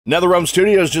NetherRealm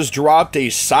Studios just dropped a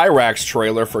Cyrax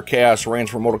trailer for Khaos Reigns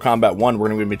for Mortal Kombat 1. We're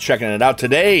going to be checking it out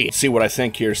today. See what I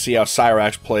think here, see how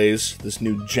Cyrax plays, this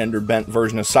new gender-bent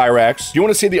version of Cyrax. If you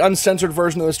want to see the uncensored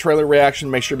version of this trailer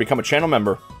reaction, make sure to become a channel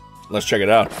member. Let's check it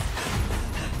out.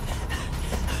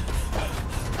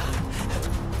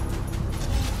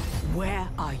 Where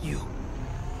are you?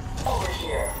 Over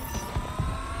here.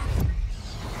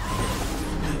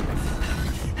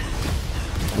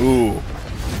 Ooh.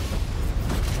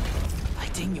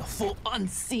 Fighting your foe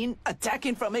unseen,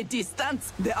 attacking from a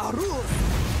distance. There are rules.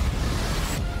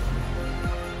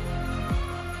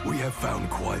 We have found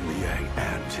Kuai Liang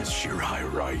and his Shirai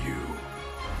Ryu.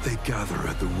 They gather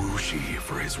at the Wuxi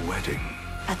for his wedding.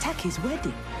 Attack his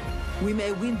wedding. We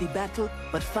may win the battle,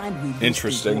 but find we lose.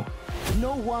 Interesting. The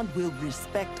war. No one will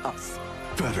respect us.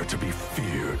 Better to be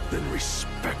feared than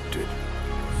respected.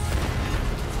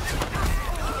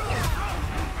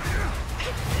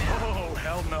 Oh,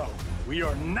 hell no. We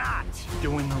are not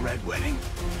doing the Red Wedding.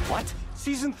 What?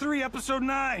 Season 3, Episode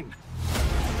 9.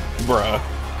 Bruh.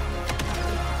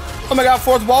 Oh my god,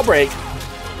 fourth wall break.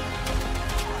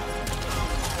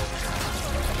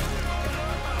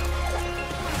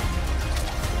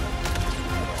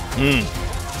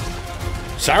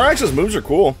 Cyrax's moves are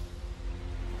cool.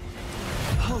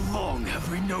 How long have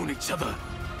we known each other?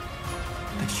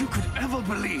 That you could ever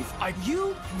believe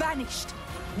You vanished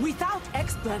without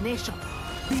explanation.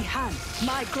 The hand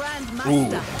my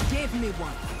grandmaster gave me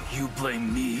one. You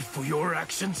blame me for your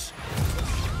actions?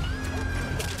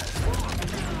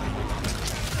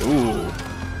 Ooh.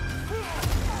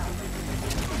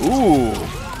 Ooh.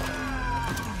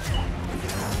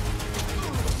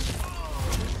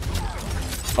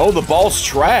 Oh, the ball's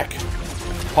track.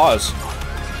 Pause.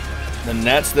 The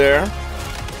net's there.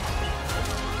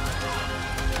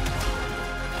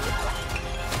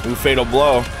 Ooh, fatal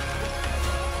blow.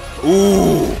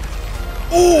 Ooh.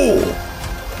 Ooh.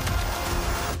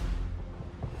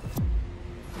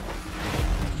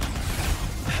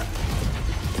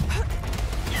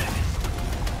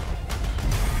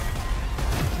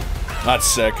 That's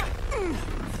sick.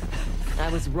 I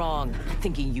was wrong,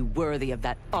 thinking you worthy of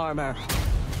that armor.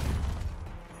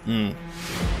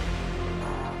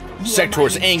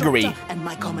 Sector's angry. And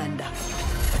my commander.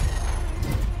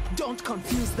 Don't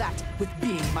confuse that with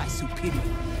being my superior.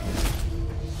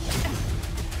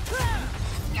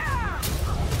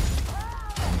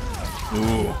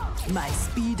 Ooh. My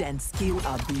speed and skill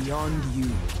are beyond you.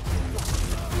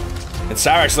 And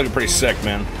Cyrax looking pretty sick,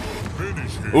 man.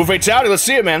 Ooh, fatality. Let's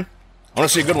see it, man. I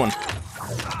want to see a good one.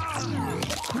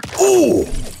 Ooh.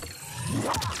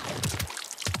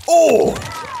 Ooh.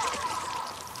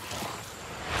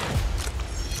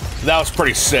 That was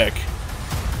pretty sick.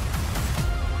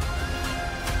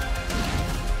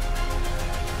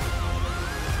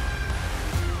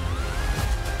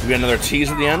 We got another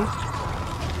tease at the end.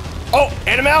 Oh,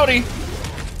 animality.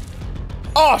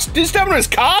 Oh, did he step on his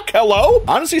cock? Hello?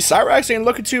 Honestly, Cyrax ain't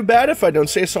looking too bad if I don't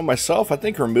say so myself. I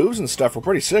think her moves and stuff were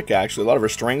pretty sick, actually. A lot of her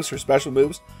strings, her special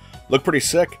moves, look pretty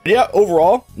sick. Yeah,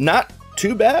 overall, not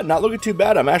too bad. Not looking too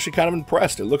bad. I'm actually kind of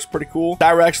impressed. It looks pretty cool.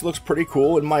 Cyrax looks pretty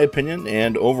cool, in my opinion,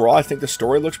 and overall, I think the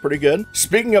story looks pretty good.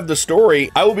 Speaking of the story,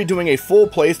 I will be doing a full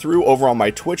playthrough over on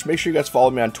my Twitch. Make sure you guys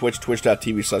follow me on Twitch,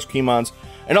 twitch.tv/Kemonds,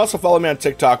 and also follow me on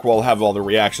TikTok where I'll have all the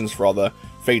reactions for all the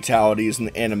fatalities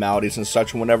and animalities and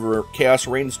such whenever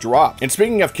Khaos Reigns drop. And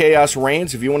speaking of Khaos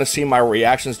Reigns, if you want to see my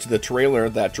reactions to the trailer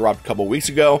that dropped a couple weeks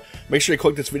ago, make sure you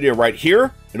click this video right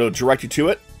here. It'll direct you to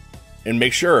it. And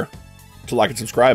make sure to like and subscribe.